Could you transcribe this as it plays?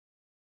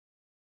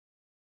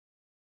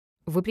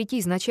Вопреки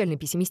изначально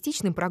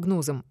пессимистичным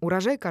прогнозам,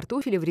 урожай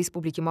картофеля в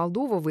Республике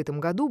Молдова в этом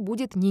году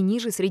будет не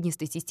ниже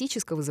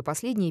среднестатистического за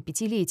последние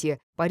пятилетия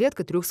 –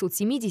 порядка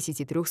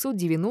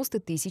 370–390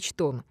 тысяч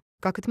тонн.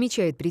 Как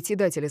отмечает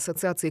председатель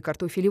Ассоциации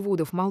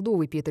картофелеводов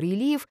Молдовы Петр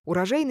Илиев,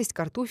 урожайность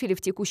картофеля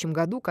в текущем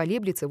году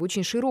колеблется в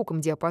очень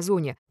широком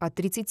диапазоне – от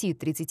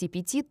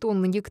 30–35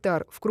 тонн на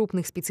гектар в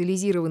крупных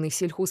специализированных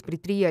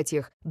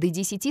сельхозпредприятиях до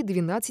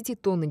 10–12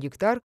 тонн на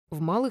гектар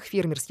в малых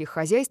фермерских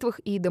хозяйствах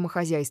и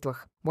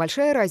домохозяйствах.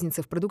 Большая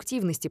разница в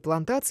продуктивности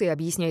плантации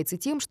объясняется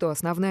тем, что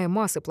основная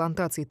масса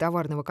плантаций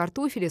товарного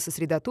картофеля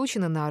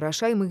сосредоточена на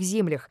орошаемых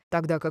землях,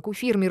 тогда как у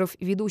фермеров,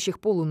 ведущих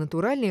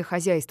полунатуральное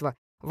хозяйство,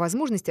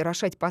 возможность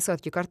орошать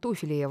посадки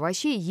картофеля и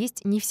овощей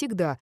есть не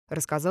всегда,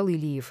 рассказал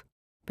Илиев.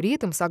 При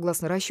этом,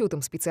 согласно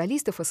расчетам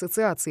специалистов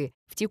ассоциации,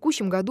 в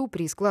текущем году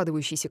при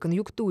складывающейся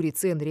конъюнктуре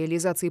цен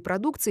реализации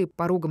продукции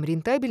порогом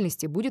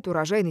рентабельности будет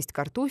урожайность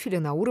картофеля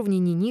на уровне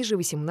не ниже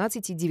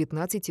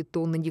 18–19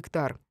 тонн на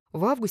гектар.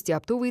 В августе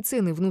оптовые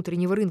цены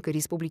внутреннего рынка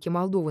Республики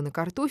Молдова на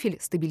картофель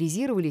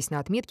стабилизировались на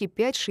отметке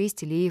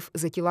 5–6 леев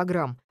за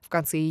килограмм. В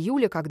конце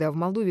июля, когда в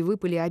Молдове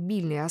выпали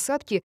обильные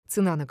осадки,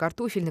 цена на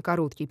картофель на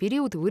короткий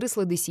период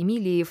выросла до 7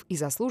 леев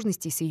из-за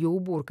сложностей с ее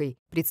уборкой.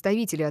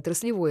 Представители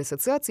отраслевой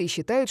ассоциации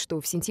считают,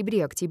 что в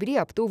сентябре-октябре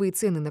оптовые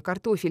цены на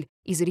картофель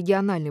из-за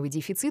регионального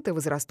дефицита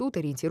возрастут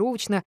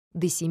ориентировочно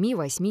до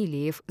 7–8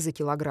 леев за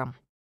килограмм.